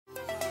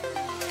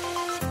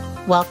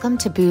Welcome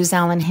to Booz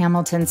Allen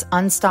Hamilton's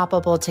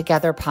Unstoppable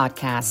Together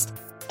podcast,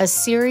 a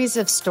series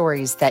of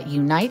stories that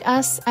unite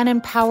us and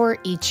empower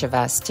each of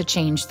us to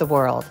change the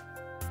world.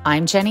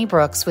 I'm Jenny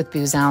Brooks with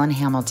Booz Allen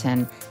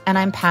Hamilton, and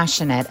I'm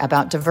passionate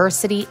about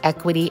diversity,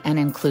 equity, and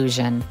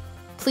inclusion.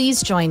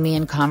 Please join me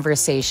in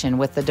conversation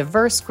with a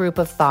diverse group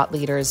of thought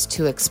leaders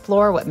to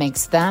explore what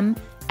makes them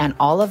and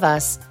all of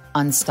us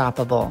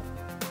unstoppable.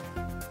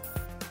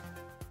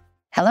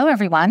 Hello,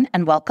 everyone,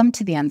 and welcome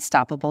to the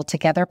Unstoppable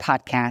Together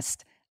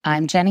podcast.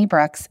 I'm Jenny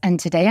Brooks, and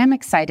today I'm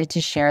excited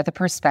to share the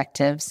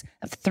perspectives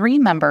of three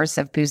members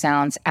of Booz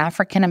Allen's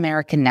African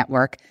American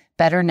Network,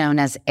 better known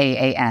as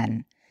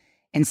AAN.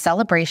 In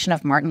celebration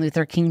of Martin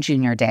Luther King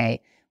Jr. Day,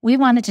 we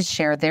wanted to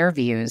share their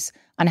views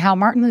on how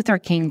Martin Luther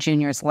King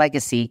Jr.'s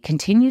legacy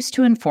continues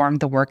to inform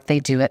the work they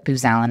do at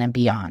Booz Allen and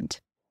beyond.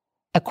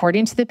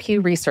 According to the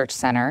Pew Research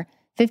Center,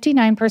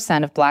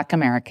 59% of Black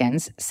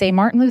Americans say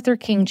Martin Luther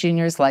King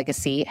Jr.'s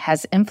legacy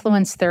has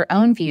influenced their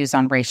own views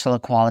on racial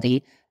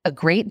equality a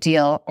great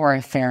deal or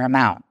a fair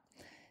amount.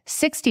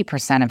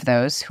 60% of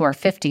those who are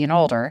 50 and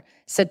older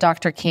said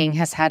Dr. King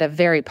has had a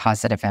very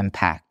positive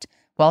impact,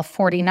 while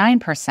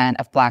 49%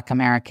 of Black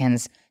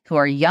Americans who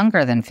are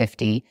younger than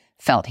 50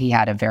 felt he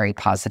had a very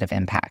positive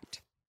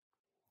impact.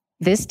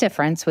 This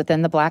difference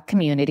within the Black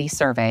community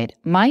surveyed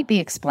might be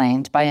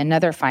explained by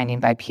another finding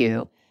by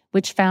Pew,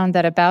 which found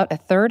that about a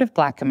third of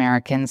Black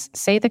Americans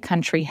say the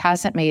country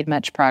hasn't made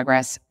much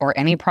progress or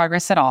any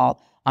progress at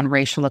all on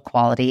racial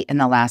equality in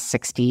the last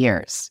 60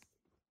 years.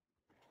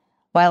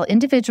 While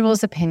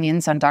individuals'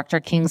 opinions on Dr.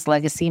 King's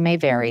legacy may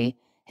vary,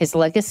 his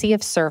legacy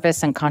of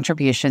service and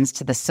contributions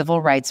to the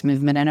civil rights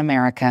movement in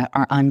America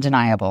are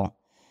undeniable.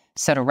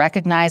 So to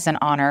recognize and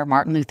honor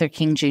Martin Luther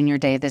King Jr.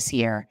 Day this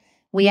year,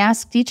 we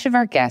asked each of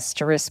our guests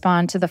to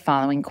respond to the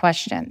following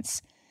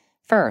questions.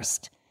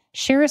 First,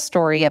 share a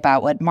story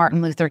about what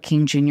Martin Luther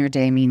King Jr.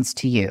 Day means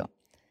to you.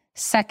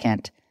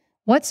 Second,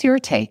 what's your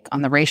take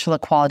on the racial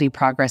equality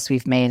progress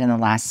we've made in the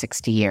last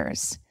 60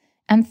 years?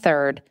 And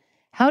third,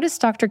 how does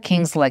Dr.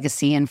 King's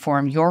legacy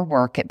inform your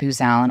work at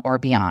Booz Allen or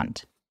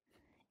beyond?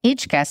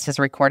 Each guest has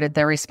recorded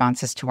their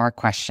responses to our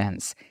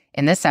questions.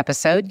 In this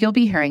episode, you'll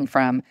be hearing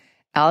from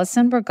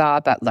Allison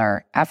Burgaw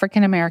Butler,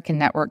 African American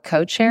Network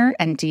co-chair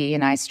and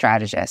DE&I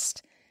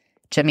strategist,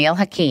 Jamil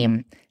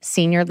Hakim,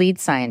 senior lead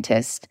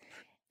scientist,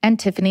 and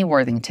Tiffany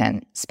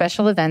Worthington,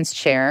 special events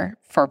chair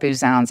for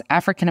Booz Allen's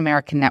African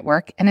American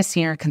Network and a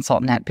senior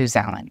consultant at Booz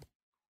Allen.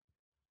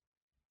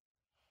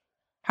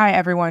 Hi,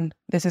 everyone.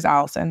 This is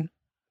Allison.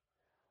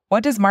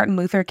 What does Martin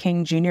Luther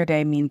King Jr.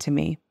 Day mean to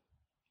me?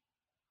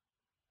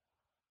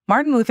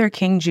 Martin Luther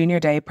King Jr.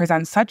 Day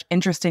presents such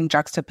interesting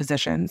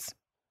juxtapositions.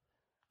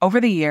 Over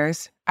the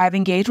years, I've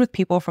engaged with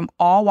people from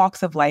all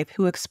walks of life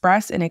who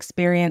express and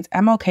experience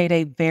MLK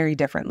Day very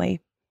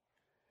differently.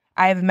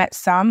 I have met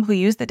some who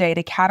use the day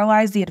to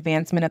catalyze the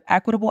advancement of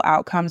equitable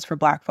outcomes for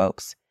Black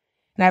folks.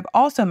 And I've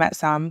also met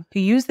some who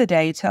use the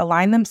day to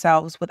align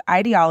themselves with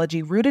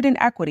ideology rooted in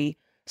equity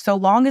so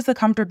long as the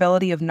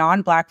comfortability of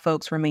non-Black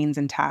folks remains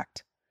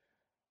intact.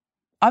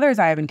 Others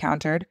I have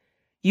encountered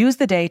use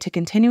the day to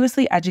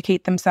continuously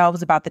educate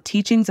themselves about the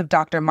teachings of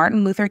Dr.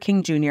 Martin Luther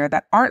King Jr.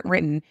 that aren't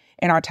written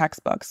in our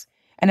textbooks,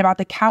 and about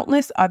the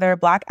countless other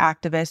Black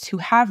activists who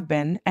have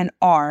been and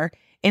are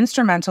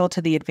instrumental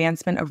to the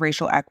advancement of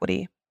racial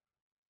equity.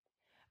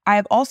 I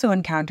have also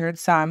encountered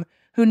some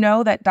who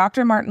know that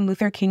Dr. Martin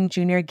Luther King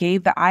Jr.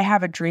 gave the I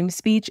Have a Dream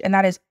speech, and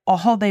that is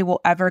all they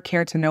will ever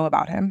care to know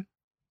about him.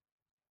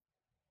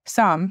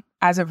 Some,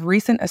 as of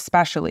recent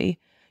especially,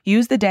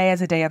 use the day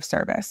as a day of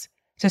service,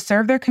 to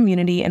serve their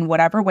community in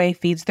whatever way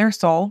feeds their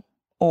soul,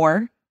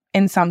 or,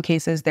 in some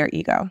cases, their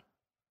ego.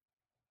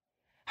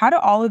 How do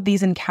all of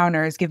these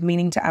encounters give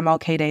meaning to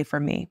MLK Day for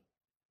me?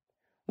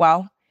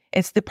 Well,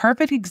 it's the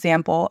perfect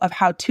example of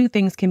how two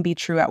things can be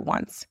true at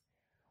once.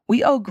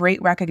 We owe great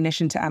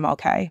recognition to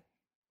MLK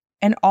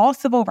and all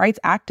civil rights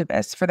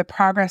activists for the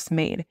progress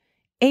made,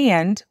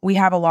 and we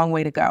have a long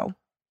way to go.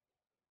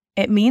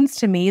 It means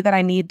to me that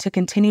I need to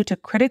continue to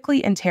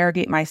critically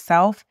interrogate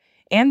myself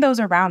and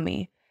those around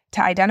me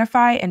to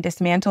identify and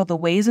dismantle the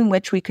ways in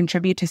which we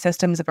contribute to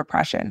systems of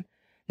oppression,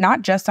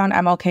 not just on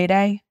MLK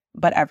Day,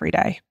 but every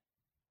day.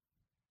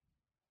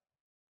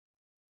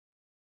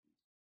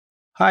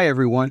 Hi,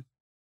 everyone.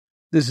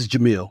 This is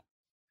Jamil.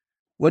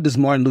 What does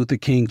Martin Luther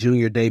King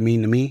Jr. Day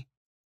mean to me?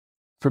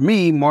 For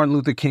me, Martin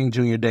Luther King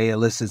Jr. Day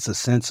elicits a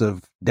sense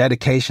of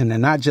dedication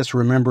and not just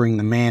remembering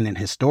the man and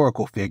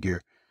historical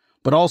figure,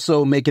 but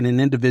also making an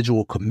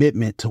individual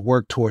commitment to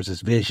work towards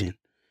his vision.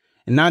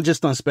 And not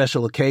just on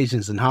special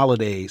occasions and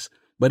holidays,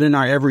 but in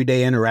our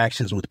everyday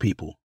interactions with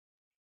people.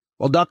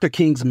 While Dr.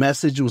 King's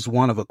message was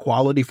one of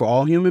equality for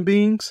all human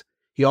beings,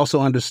 he also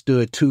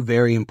understood two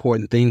very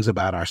important things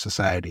about our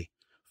society.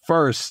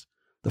 First,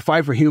 the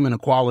fight for human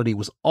equality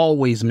was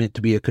always meant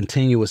to be a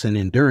continuous and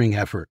enduring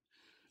effort.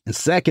 And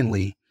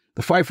secondly,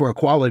 the fight for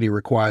equality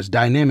requires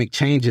dynamic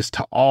changes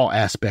to all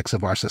aspects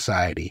of our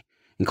society,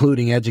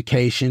 including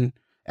education,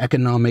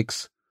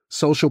 economics,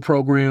 social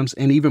programs,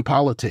 and even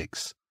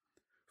politics.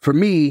 For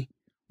me,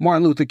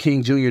 Martin Luther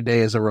King Jr. Day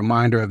is a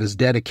reminder of his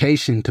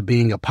dedication to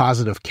being a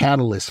positive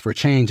catalyst for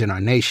change in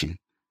our nation.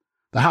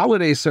 The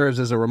holiday serves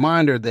as a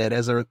reminder that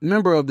as a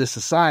member of this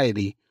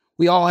society,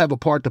 we all have a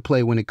part to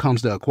play when it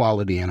comes to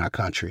equality in our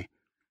country.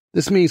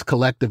 This means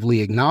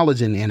collectively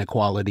acknowledging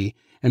inequality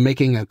and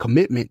making a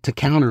commitment to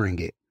countering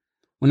it.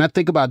 When I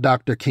think about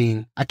Dr.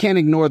 King, I can't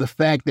ignore the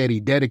fact that he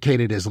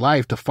dedicated his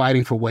life to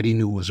fighting for what he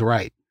knew was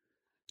right.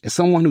 As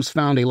someone who's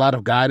found a lot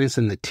of guidance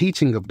in the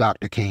teaching of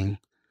Dr. King,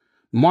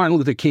 Martin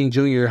Luther King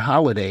Jr.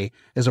 holiday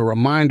is a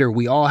reminder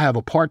we all have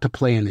a part to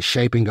play in the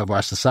shaping of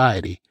our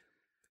society,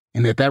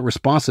 and that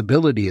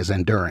responsibility is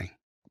enduring.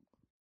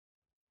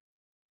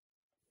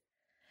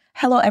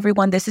 Hello,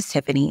 everyone. This is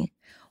Tiffany.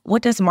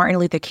 What does Martin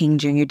Luther King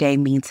Jr. Day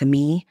mean to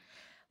me?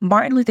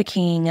 Martin Luther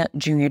King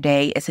Jr.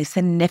 Day is a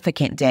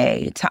significant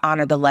day to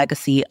honor the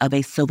legacy of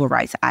a civil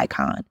rights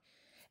icon.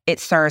 It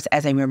serves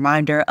as a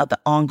reminder of the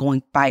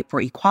ongoing fight for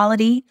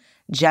equality,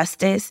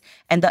 justice,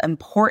 and the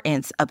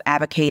importance of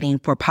advocating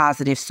for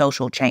positive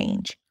social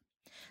change.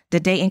 The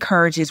day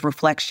encourages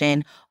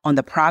reflection on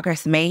the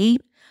progress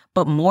made,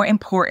 but more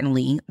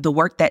importantly, the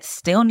work that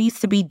still needs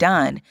to be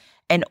done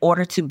in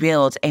order to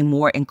build a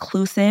more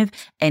inclusive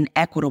and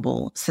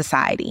equitable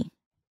society.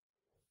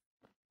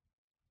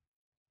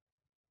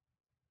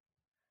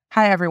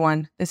 Hi,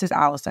 everyone. This is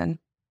Allison.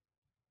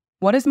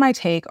 What is my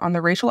take on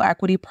the racial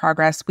equity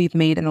progress we've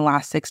made in the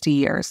last 60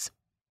 years?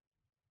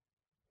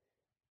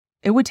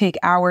 It would take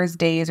hours,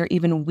 days, or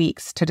even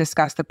weeks to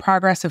discuss the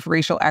progress of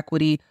racial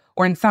equity,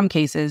 or in some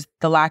cases,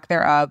 the lack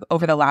thereof,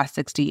 over the last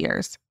 60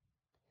 years.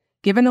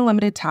 Given the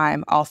limited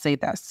time, I'll say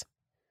this.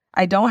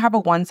 I don't have a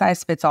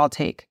one-size-fits-all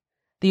take.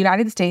 The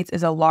United States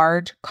is a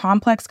large,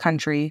 complex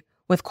country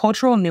with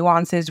cultural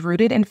nuances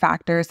rooted in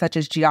factors such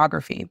as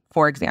geography,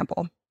 for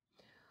example.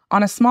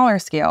 On a smaller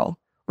scale,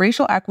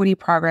 racial equity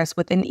progress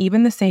within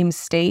even the same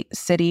state,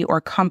 city,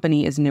 or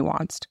company is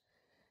nuanced.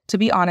 To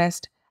be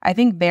honest, I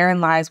think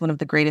therein lies one of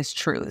the greatest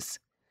truths,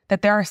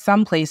 that there are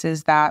some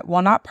places that,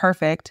 while not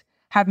perfect,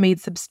 have made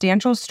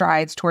substantial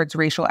strides towards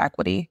racial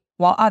equity,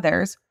 while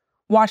others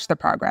watch the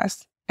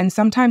progress and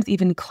sometimes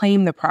even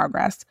claim the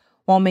progress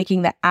while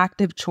making the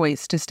active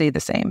choice to stay the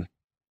same.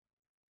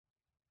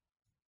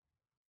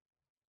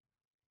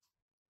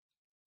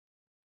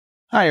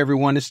 Hi,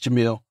 everyone. It's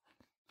Jamil.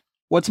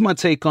 What's my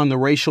take on the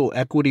racial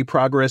equity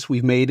progress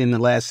we've made in the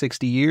last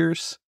 60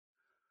 years?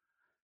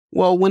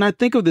 Well, when I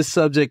think of this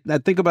subject, I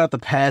think about the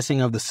passing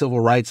of the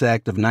Civil Rights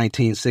Act of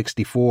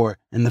 1964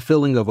 and the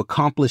feeling of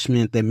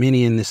accomplishment that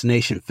many in this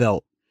nation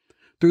felt.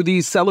 Through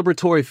these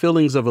celebratory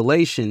feelings of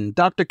elation,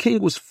 Dr.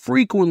 King was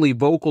frequently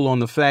vocal on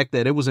the fact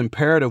that it was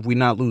imperative we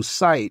not lose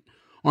sight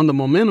on the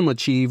momentum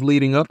achieved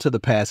leading up to the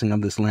passing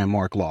of this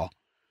landmark law.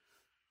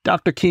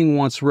 Dr. King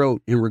once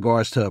wrote in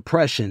regards to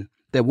oppression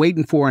that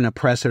waiting for an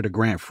oppressor to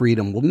grant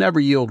freedom will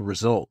never yield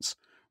results.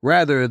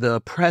 Rather, the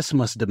oppressed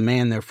must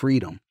demand their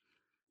freedom.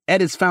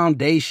 At its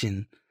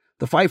foundation,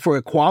 the fight for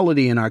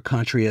equality in our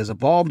country has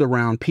evolved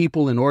around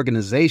people and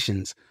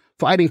organizations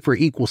fighting for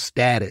equal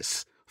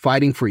status,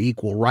 fighting for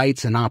equal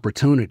rights and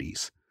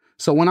opportunities.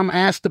 So when I'm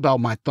asked about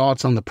my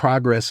thoughts on the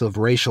progress of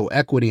racial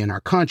equity in our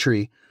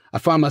country, I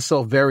find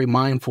myself very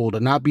mindful to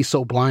not be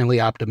so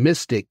blindly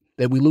optimistic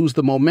that we lose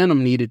the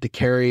momentum needed to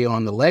carry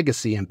on the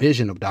legacy and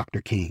vision of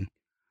Dr. King.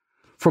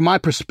 From my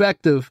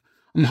perspective,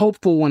 I'm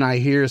hopeful when I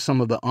hear some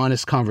of the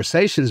honest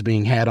conversations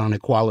being had on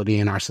equality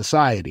in our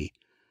society.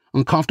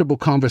 Uncomfortable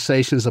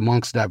conversations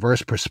amongst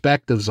diverse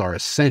perspectives are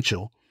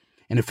essential,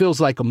 and it feels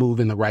like a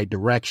move in the right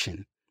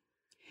direction.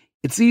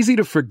 It's easy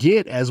to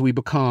forget as we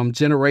become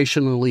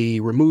generationally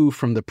removed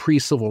from the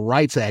pre-Civil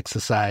Rights Act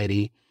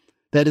society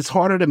that it's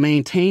harder to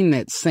maintain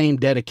that same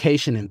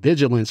dedication and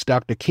vigilance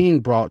Dr.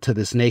 King brought to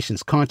this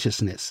nation's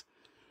consciousness,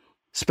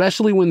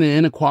 especially when the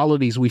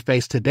inequalities we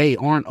face today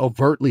aren't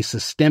overtly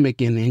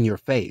systemic and in your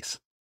face.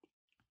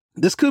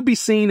 This could be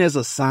seen as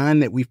a sign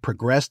that we've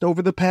progressed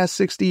over the past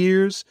 60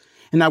 years,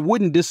 and I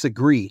wouldn't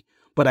disagree,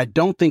 but I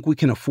don't think we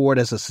can afford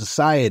as a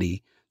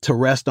society to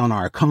rest on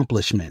our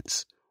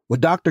accomplishments. What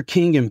Dr.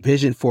 King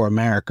envisioned for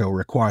America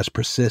requires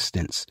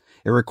persistence.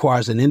 It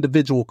requires an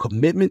individual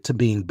commitment to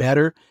being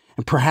better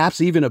and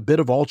perhaps even a bit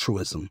of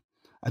altruism.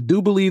 I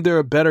do believe there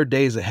are better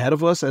days ahead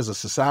of us as a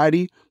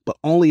society, but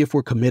only if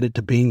we're committed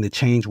to being the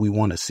change we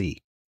want to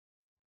see.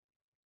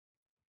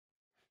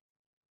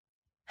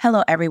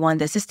 Hello, everyone.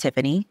 This is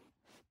Tiffany.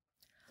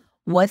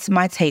 What's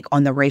my take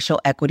on the racial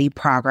equity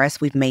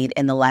progress we've made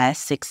in the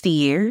last 60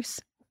 years?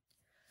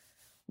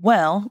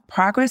 Well,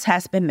 progress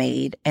has been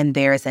made and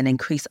there is an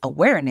increased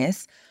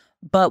awareness,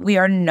 but we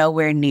are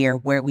nowhere near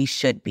where we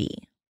should be.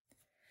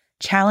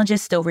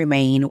 Challenges still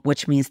remain,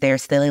 which means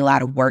there's still a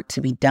lot of work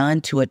to be done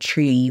to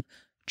achieve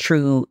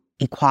true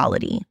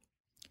equality.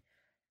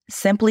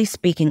 Simply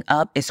speaking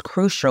up is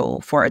crucial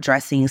for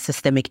addressing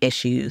systemic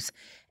issues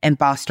and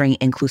fostering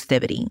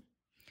inclusivity.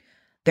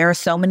 There are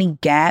so many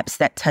gaps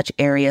that touch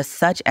areas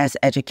such as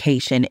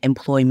education,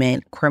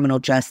 employment, criminal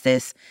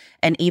justice,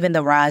 and even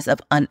the rise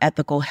of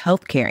unethical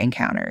healthcare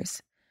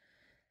encounters.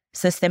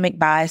 Systemic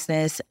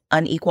biasness,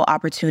 unequal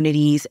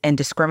opportunities, and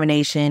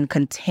discrimination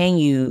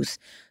continues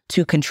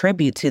to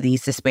contribute to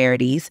these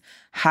disparities,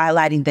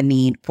 highlighting the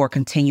need for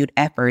continued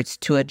efforts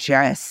to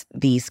address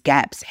these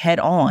gaps head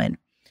on.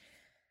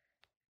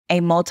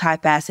 A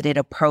multifaceted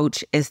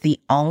approach is the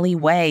only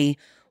way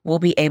we'll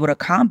be able to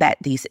combat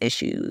these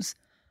issues.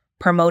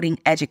 Promoting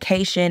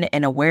education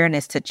and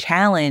awareness to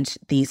challenge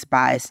these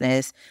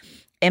biases,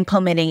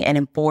 implementing and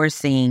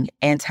enforcing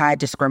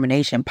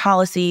anti-discrimination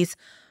policies,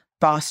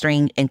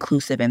 fostering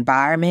inclusive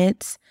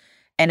environments,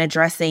 and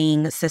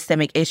addressing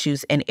systemic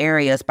issues in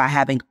areas by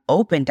having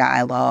open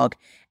dialogue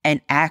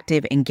and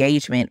active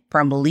engagement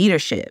from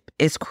leadership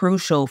is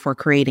crucial for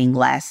creating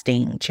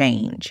lasting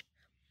change.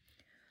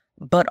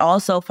 But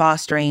also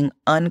fostering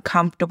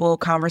uncomfortable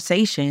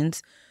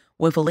conversations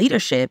with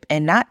leadership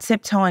and not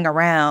tiptoeing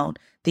around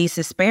these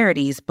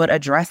disparities, but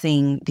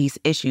addressing these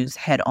issues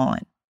head on.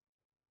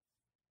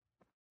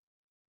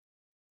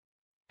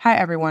 Hi,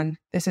 everyone.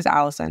 This is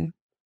Allison.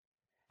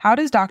 How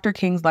does Dr.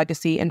 King's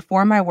legacy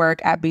inform my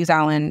work at Booz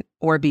Allen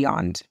or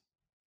beyond?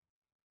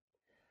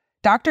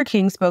 Dr.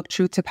 King spoke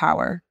truth to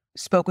power,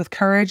 spoke with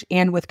courage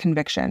and with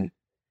conviction.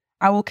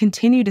 I will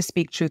continue to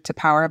speak truth to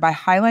power by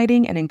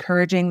highlighting and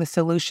encouraging the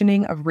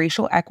solutioning of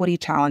racial equity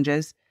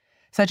challenges,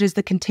 such as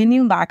the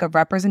continued lack of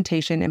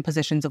representation in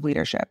positions of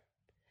leadership.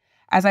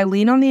 As I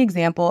lean on the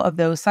example of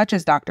those such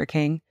as Dr.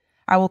 King,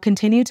 I will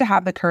continue to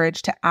have the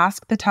courage to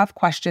ask the tough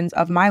questions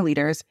of my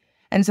leaders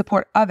and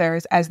support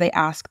others as they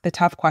ask the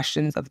tough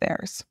questions of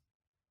theirs.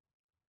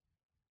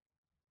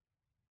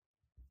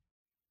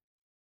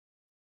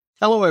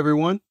 Hello,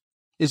 everyone.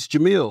 It's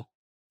Jamil.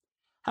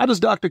 How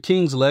does Dr.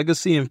 King's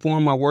legacy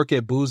inform my work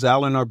at Booz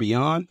Allen or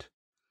beyond?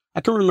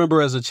 I can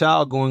remember as a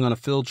child going on a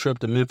field trip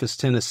to Memphis,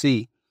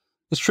 Tennessee.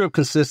 This trip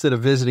consisted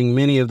of visiting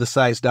many of the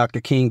sites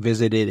Dr. King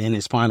visited in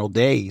his final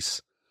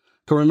days.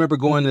 I can remember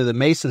going to the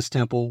Masons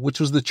Temple, which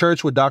was the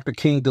church where Dr.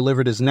 King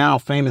delivered his now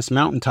famous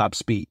mountaintop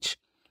speech,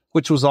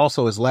 which was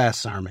also his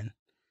last sermon.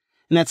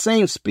 In that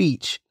same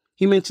speech,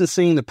 he mentioned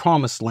seeing the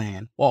promised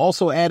land, while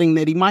also adding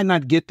that he might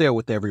not get there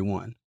with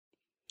everyone.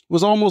 It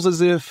was almost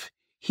as if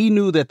he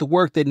knew that the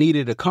work that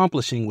needed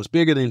accomplishing was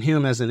bigger than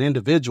him as an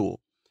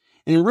individual.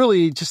 And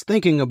really, just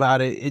thinking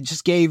about it, it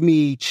just gave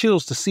me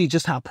chills to see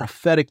just how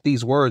prophetic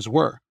these words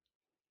were.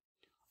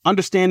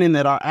 Understanding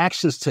that our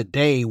actions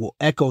today will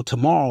echo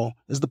tomorrow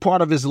is the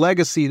part of his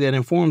legacy that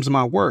informs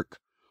my work.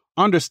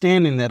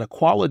 Understanding that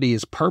equality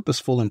is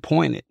purposeful and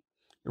pointed.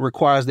 It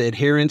requires the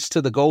adherence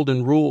to the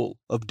golden rule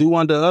of do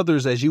unto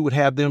others as you would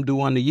have them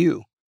do unto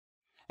you.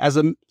 As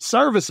a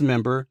service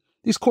member,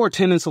 these core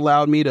tenets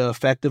allowed me to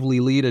effectively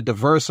lead a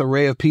diverse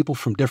array of people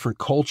from different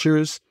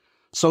cultures,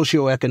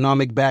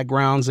 socioeconomic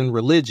backgrounds, and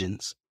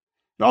religions.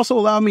 It also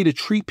allowed me to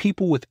treat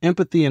people with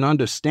empathy and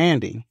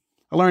understanding.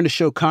 I learned to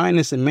show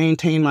kindness and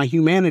maintain my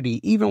humanity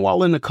even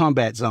while in the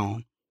combat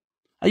zone.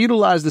 I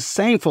utilized the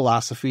same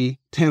philosophy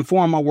to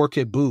inform my work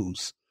at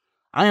Booz.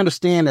 I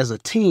understand as a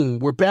team,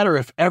 we're better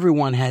if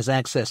everyone has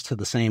access to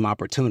the same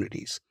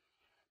opportunities.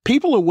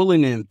 People are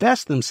willing to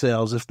invest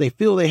themselves if they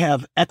feel they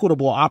have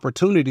equitable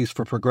opportunities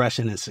for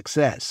progression and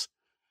success.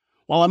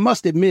 While I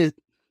must admit,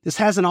 this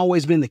hasn't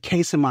always been the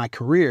case in my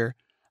career,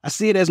 I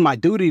see it as my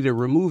duty to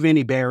remove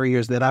any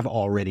barriers that I've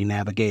already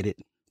navigated,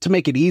 to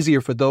make it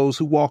easier for those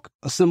who walk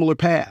a similar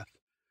path.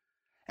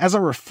 As I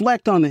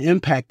reflect on the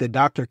impact that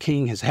Dr.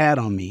 King has had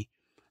on me,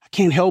 I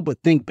can't help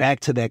but think back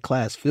to that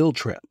class field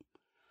trip.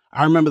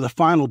 I remember the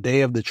final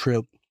day of the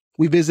trip,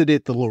 we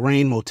visited the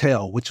Lorraine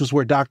Motel, which was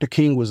where Dr.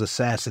 King was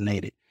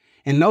assassinated.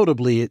 And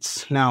notably,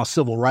 it's now a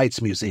civil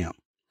rights museum.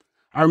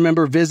 I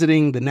remember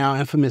visiting the now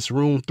infamous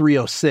Room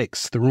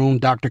 306, the room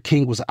Dr.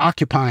 King was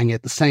occupying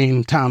at the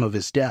same time of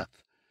his death.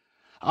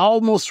 I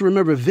almost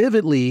remember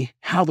vividly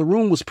how the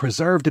room was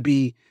preserved to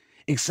be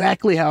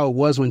exactly how it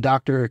was when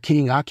Dr.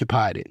 King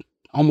occupied it,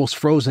 almost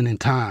frozen in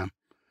time.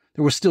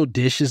 There were still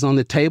dishes on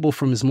the table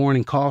from his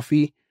morning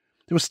coffee.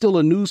 There was still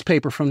a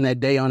newspaper from that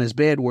day on his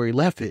bed where he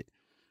left it.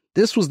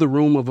 This was the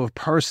room of a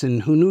person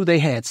who knew they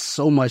had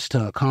so much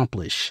to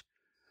accomplish.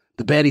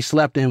 The bed he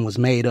slept in was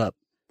made up,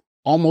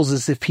 almost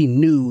as if he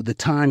knew the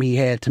time he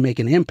had to make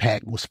an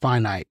impact was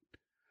finite.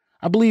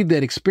 I believe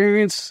that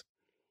experience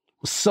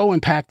was so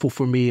impactful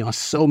for me on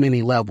so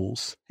many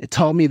levels. It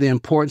taught me the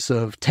importance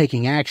of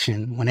taking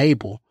action when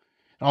able.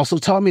 It also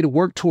taught me to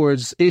work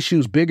towards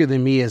issues bigger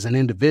than me as an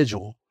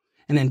individual.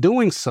 And in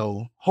doing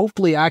so,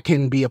 hopefully I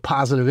can be a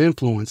positive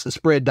influence and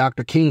spread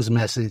Dr. King's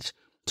message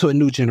to a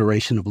new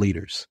generation of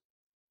leaders.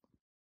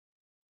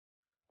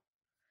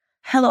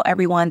 Hello,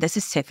 everyone. This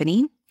is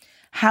Tiffany.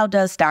 How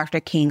does Dr.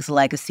 King's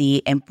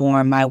legacy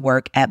inform my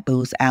work at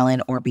Booz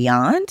Allen or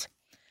beyond?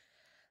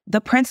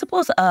 The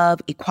principles of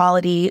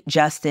equality,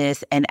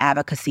 justice, and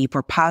advocacy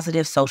for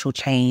positive social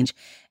change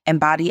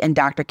embodied in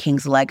Dr.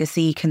 King's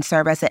legacy can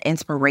serve as an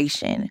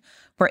inspiration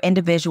for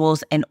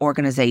individuals and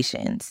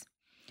organizations.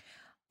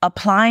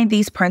 Applying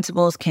these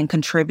principles can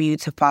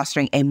contribute to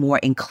fostering a more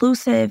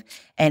inclusive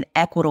and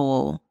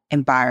equitable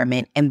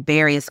environment in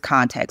various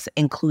contexts,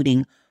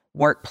 including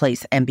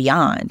workplace and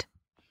beyond.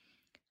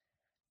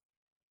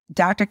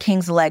 Dr.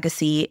 King's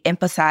legacy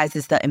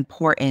emphasizes the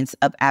importance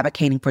of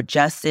advocating for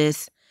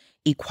justice,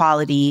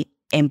 equality,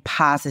 in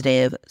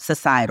positive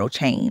societal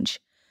change.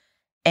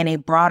 In a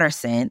broader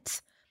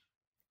sense,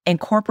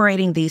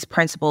 incorporating these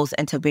principles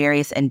into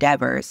various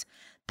endeavors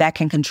that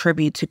can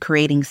contribute to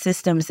creating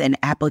systems and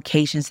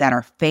applications that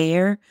are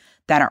fair,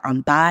 that are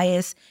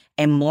unbiased,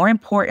 and more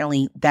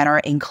importantly, that are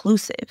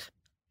inclusive.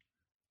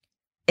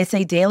 It's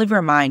a daily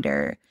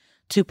reminder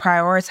to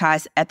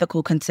prioritize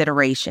ethical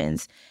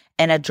considerations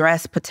and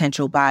address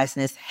potential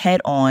biasness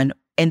head on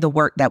in the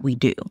work that we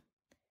do.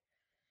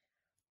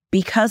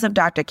 Because of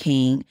Dr.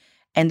 King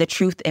and the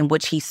truth in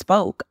which he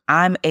spoke,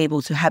 I'm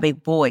able to have a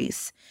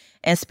voice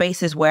in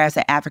spaces where, as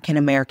an African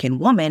American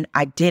woman,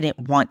 I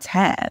didn't once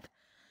have.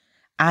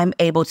 I'm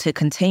able to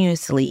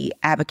continuously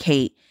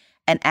advocate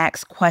and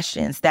ask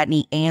questions that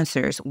need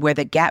answers where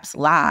the gaps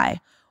lie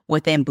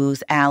within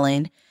Booz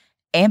Allen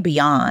and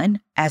beyond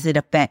as it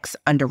affects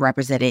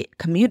underrepresented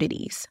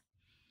communities.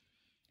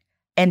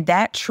 And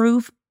that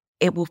truth,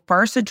 it will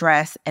first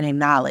address and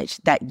acknowledge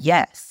that,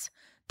 yes,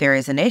 there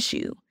is an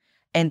issue,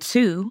 and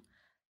two,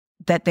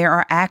 that there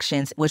are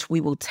actions which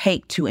we will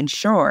take to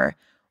ensure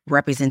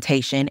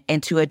representation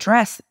and to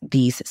address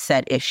these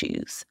said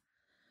issues.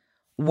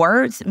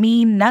 Words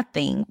mean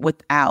nothing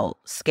without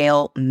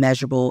scale,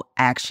 measurable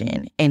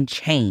action and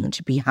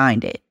change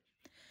behind it.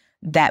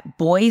 That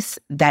voice,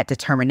 that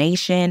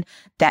determination,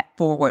 that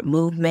forward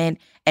movement,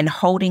 and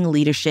holding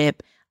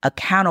leadership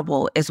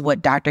accountable is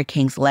what Dr.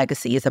 King's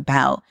legacy is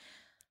about,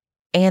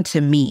 and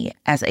to me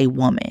as a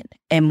woman,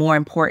 and more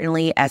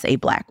importantly, as a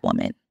Black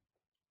woman.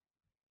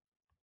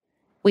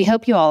 We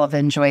hope you all have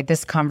enjoyed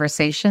this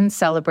conversation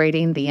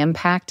celebrating the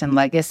impact and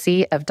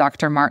legacy of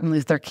Dr. Martin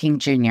Luther King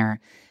Jr.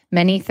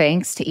 Many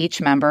thanks to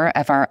each member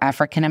of our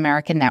African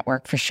American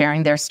network for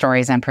sharing their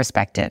stories and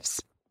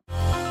perspectives.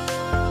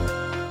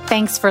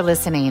 Thanks for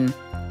listening.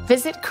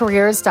 Visit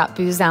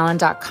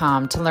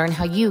careers.boozallen.com to learn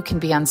how you can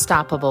be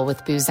unstoppable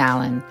with Booz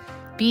Allen.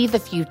 Be the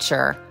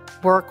future.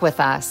 Work with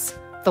us.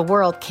 The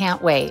world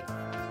can't wait.